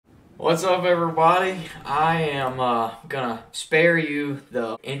What's up, everybody? I am gonna spare you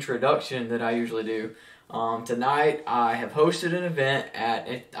the introduction that I usually do. Tonight I have hosted an event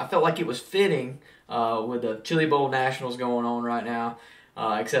I felt like it was fitting with the Chili Bowl Nationals going on right now.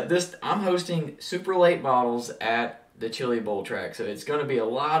 Except this, I'm hosting Super Latemodels at the Chili Bowl track, so it's gonna be a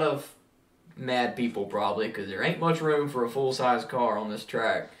lot of mad people probably because there ain't much room for a full-size car on this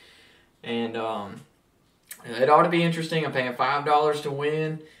track, and it ought to be interesting. I'm paying $5 to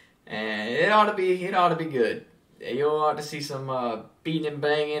win. And it ought to be good. You ought to see some beating and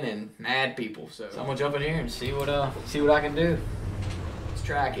banging and mad people. So I'm gonna jump in here and see what I can do. This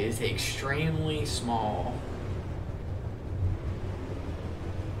track is extremely small.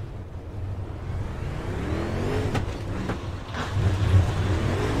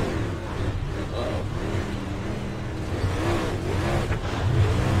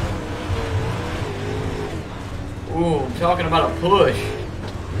 Ooh, I'm talking about a push.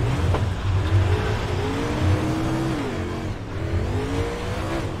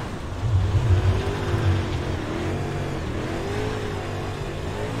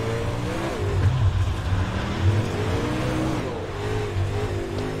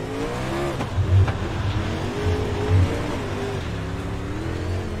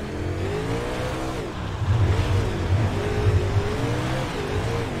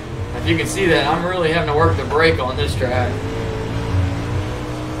 If you can see that, I'm really having to work the brake on this track.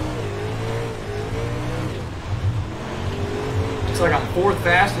 Looks like I'm fourth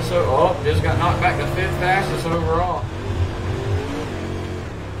fastest. Oh, just got knocked back to fifth fastest overall.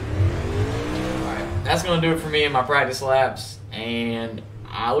 Alright, that's going to do it for me in my practice laps. And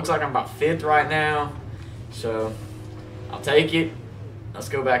it looks like I'm about fifth right now. So, I'll take it. Let's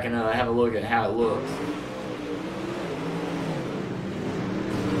go back and have a look at how it looks.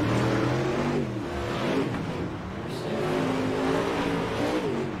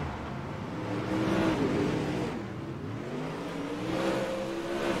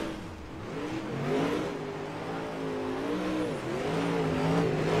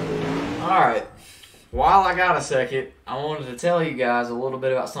 Alright, while I got a second, I wanted to tell you guys a little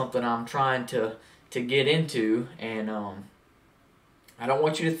bit about something I'm trying to get into, and I don't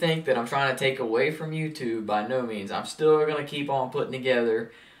want you to think that I'm trying to take away from YouTube, by no means. I'm still going to keep on putting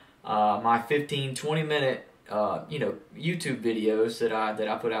together my 15-20 minute YouTube videos that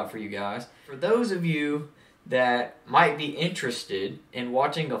I put out for you guys. For those of you that might be interested in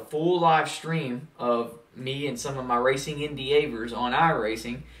watching a full live stream of me and some of my racing endeavors on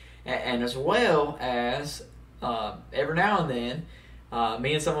iRacing, and as well as every now and then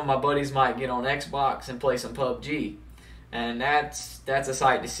me and some of my buddies might get on Xbox and play some PUBG, and that's a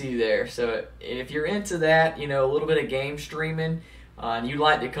sight to see there. So if you're into that, a little bit of game streaming, and you'd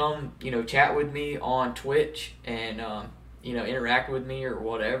like to come chat with me on Twitch and interact with me or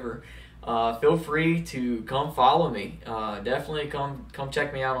whatever, feel free to come follow me. Definitely come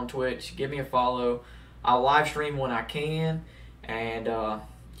check me out on Twitch. Give me a follow. I'll live stream when I can, and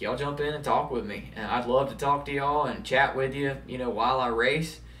y'all jump in and talk with me. And I'd love to talk to y'all and chat with you, while I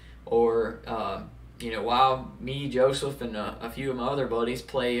race, or while me, Joseph, and a few of my other buddies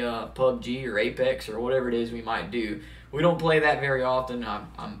play PUBG or Apex or whatever it is we might do. We don't play that very often.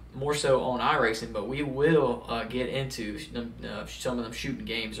 I'm more so on iRacing, but we will get into some of them shooting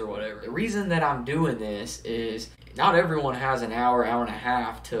games or whatever. The reason that I'm doing this is not everyone has an hour and a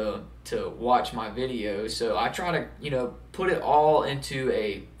half to watch my videos, so I try to put it all into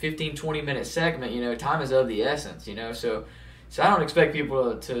a 15-20 minute segment. Time is of the essence, so I don't expect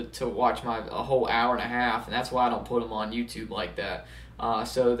people to watch a whole hour and a half, and that's why I don't put them on YouTube like that.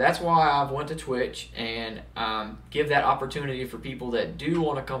 So that's why I've went to Twitch and give that opportunity for people that do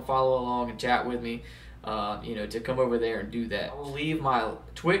want to come follow along and chat with me, to come over there and do that. I will leave my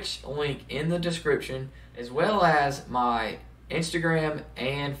Twitch link in the description, as well as my Instagram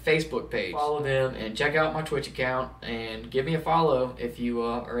and Facebook page. Follow them and check out my Twitch account and give me a follow if you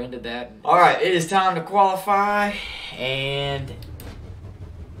are into that. Alright, it is time to qualify, and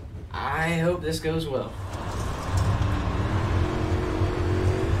I hope this goes well.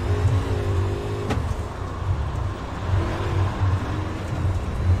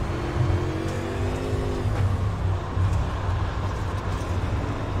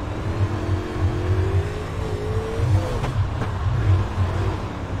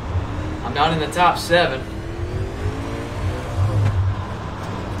 I'm not in the top 7.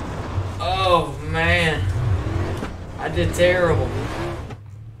 Oh man, I did terrible.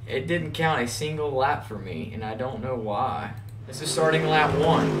 It didn't count a single lap for me, and I don't know why. This is starting lap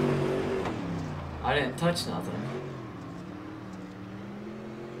 1. I didn't touch nothing.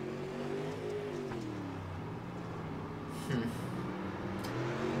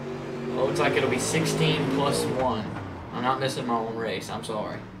 looks like it'll be 16 plus 1. I'm not missing my own race. I'm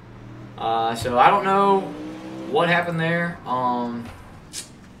sorry. So I don't know what happened there. I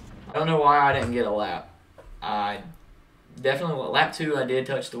don't know why I didn't get a lap. I definitely, lap 2 I did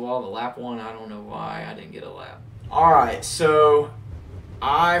touch the wall, but lap 1 I don't know why I didn't get a lap. Alright, so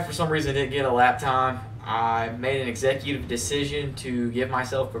I for some reason didn't get a lap time. I made an executive decision to give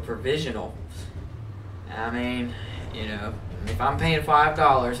myself a provisional. I mean, you know, if I'm paying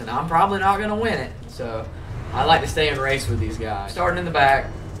 $5 and I'm probably not going to win it, so I like to stay and race with these guys. Starting in the back,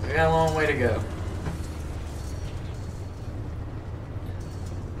 I got a long way to go.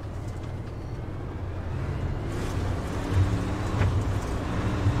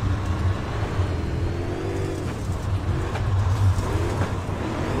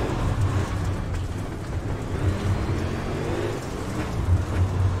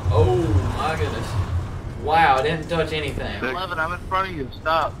 Oh my goodness. Wow, I didn't touch anything. 11, I'm in front of you.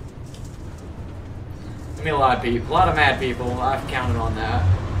 Stop. I mean, a lot of people, a lot of mad people. I've counted on that.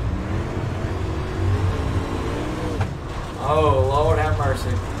 Oh, Lord have mercy.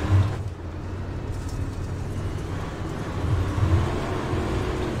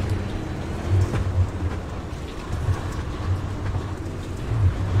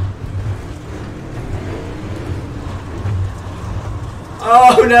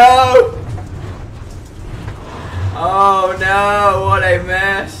 Oh no! Oh no, what a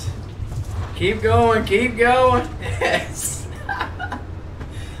mess. Keep going, keep going. Yes.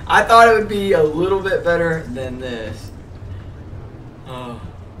 I thought it would be a little bit better than this. Oh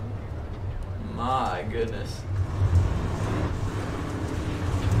my goodness.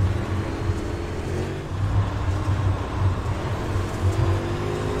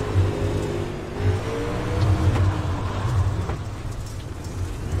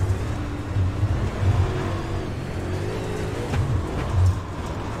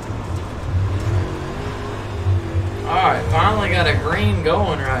 Alright, finally got a green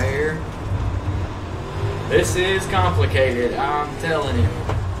going right here. This is complicated, I'm telling you.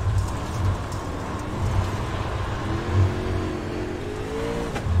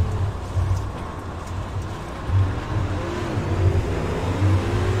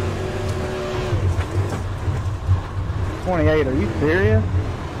 Are you serious?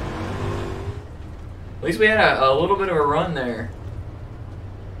 At least we had a little bit of a run there.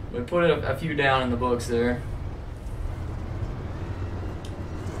 We put a few down in the books there.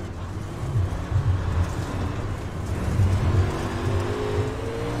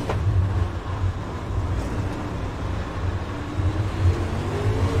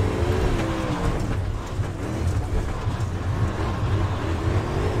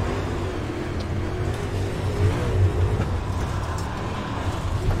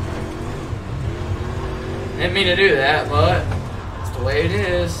 Didn't mean to do that, but it's the way it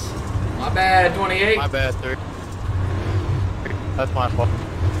is. My bad, 28. My bad, 30. That's my fault.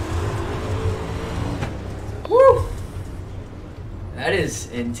 Woo! That is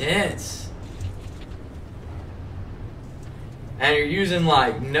intense. And you're using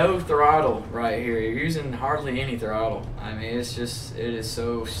like no throttle right here. You're using hardly any throttle. I mean, it's just, it is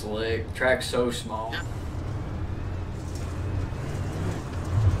so slick. Track's so small.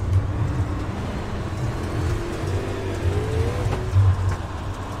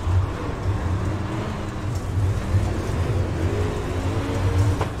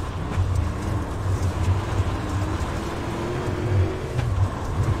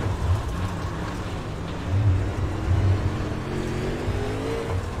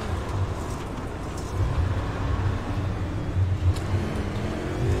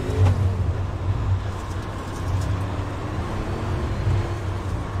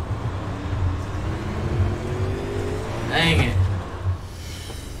 Dang it.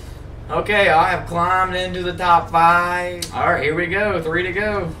 Okay, I have climbed into the top 5. Alright, here we go. 3 to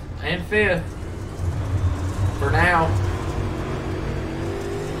go. And 5th. For now.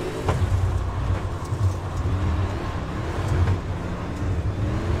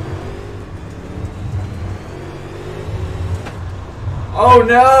 Oh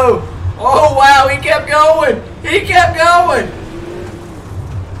no! Oh wow, he kept going! He kept going!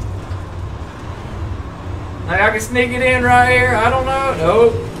 Like I can sneak it in right here. I don't know.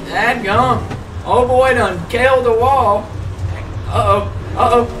 Nope. Dadgum. Oh boy, done killed the wall. Uh-oh.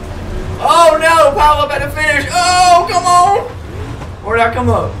 Uh-oh. Oh no! Pile up at the finish. Oh, come on! Where'd I come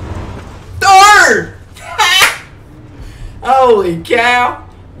up? 3rd! Holy cow.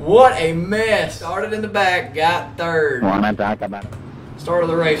 What a mess. Started in the back, got 3rd. Start of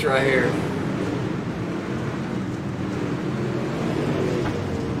the race right here.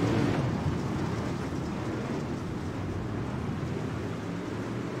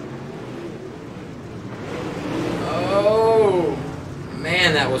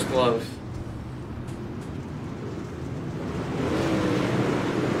 Man, that was close.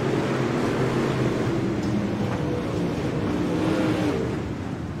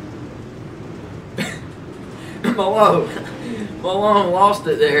 Malone lost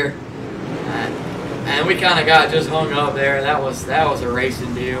it there. And we kind of got just hung up there. That was a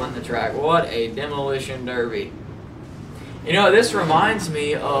racing deal on the track. What a demolition derby. You know, this reminds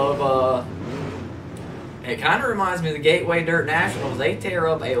me of, it kind of reminds me of the Gateway Dirt Nationals. They tear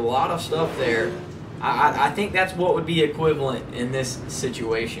up a lot of stuff there. I think that's what would be equivalent in this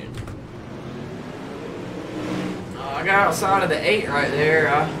situation. I got outside of the 8 right there.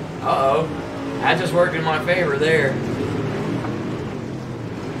 Uh-oh. That just worked in my favor there.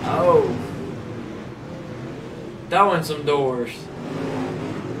 Oh. Throwing some doors.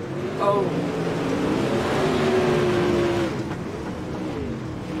 Oh.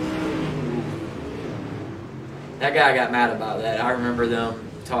 That guy got mad about that. I remember them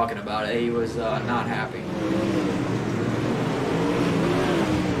talking about it. He was not happy.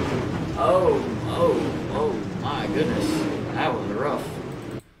 Oh, my goodness. That was rough.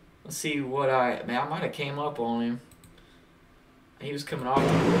 Let's see what I might have came up on him. He was coming off.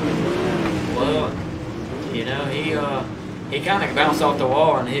 Well, you know, he kind of bounced off the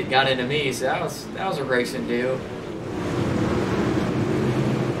wall and got into me. So that was a racing deal.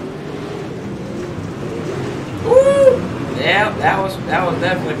 Woo! Yeah, that was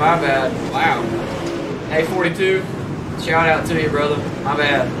definitely my bad. Wow. Hey, 42, shout out to you, brother. My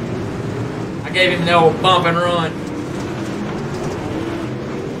bad. I gave him the old bump and run.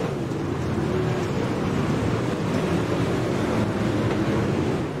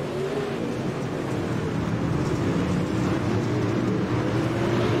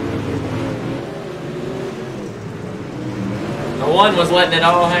 The one was letting it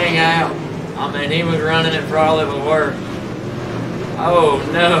all hang out. I mean, he was running it for all it was worth. Oh,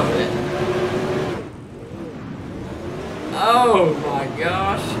 no. Oh, my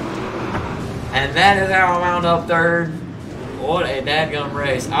gosh. And that is how I wound up third. What a dadgum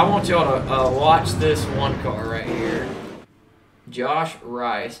race. I want y'all to watch this one car right here. Josh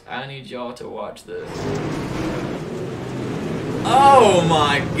Rice. I need y'all to watch this. Oh,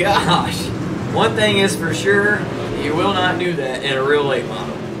 my gosh. One thing is for sure, you will not do that in a real late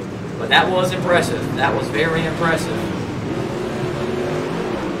model. But that was impressive. That was very impressive.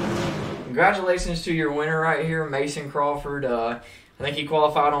 Congratulations to your winner right here, Mason Crawford. I think he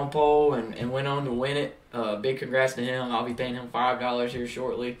qualified on pole and went on to win it. Big congrats to him. I'll be paying him $5 here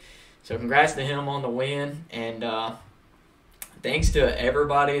shortly. So congrats to him on the win. And thanks to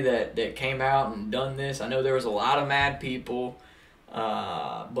everybody that came out and done this. I know there was a lot of mad people.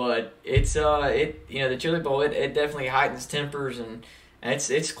 But it's you know, the Chili Bowl, it definitely heightens tempers, and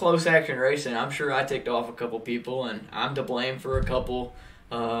it's close action racing. I'm sure I ticked off a couple people, and I'm to blame for a couple,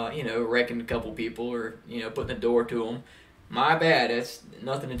 you know, wrecking a couple people, or, you know, putting the door to them. My bad. It's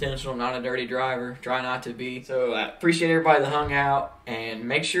nothing intentional. Not a dirty driver. Try not to be. So I appreciate everybody that hung out, and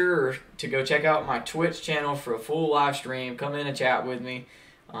make sure to go check out my Twitch channel for a full live stream. Come in and chat with me.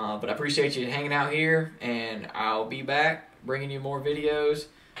 But I appreciate you hanging out here, and I'll be back bringing you more videos.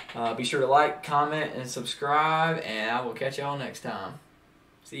 Be sure to like, comment, and subscribe, and I will catch y'all next time.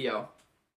 See y'all.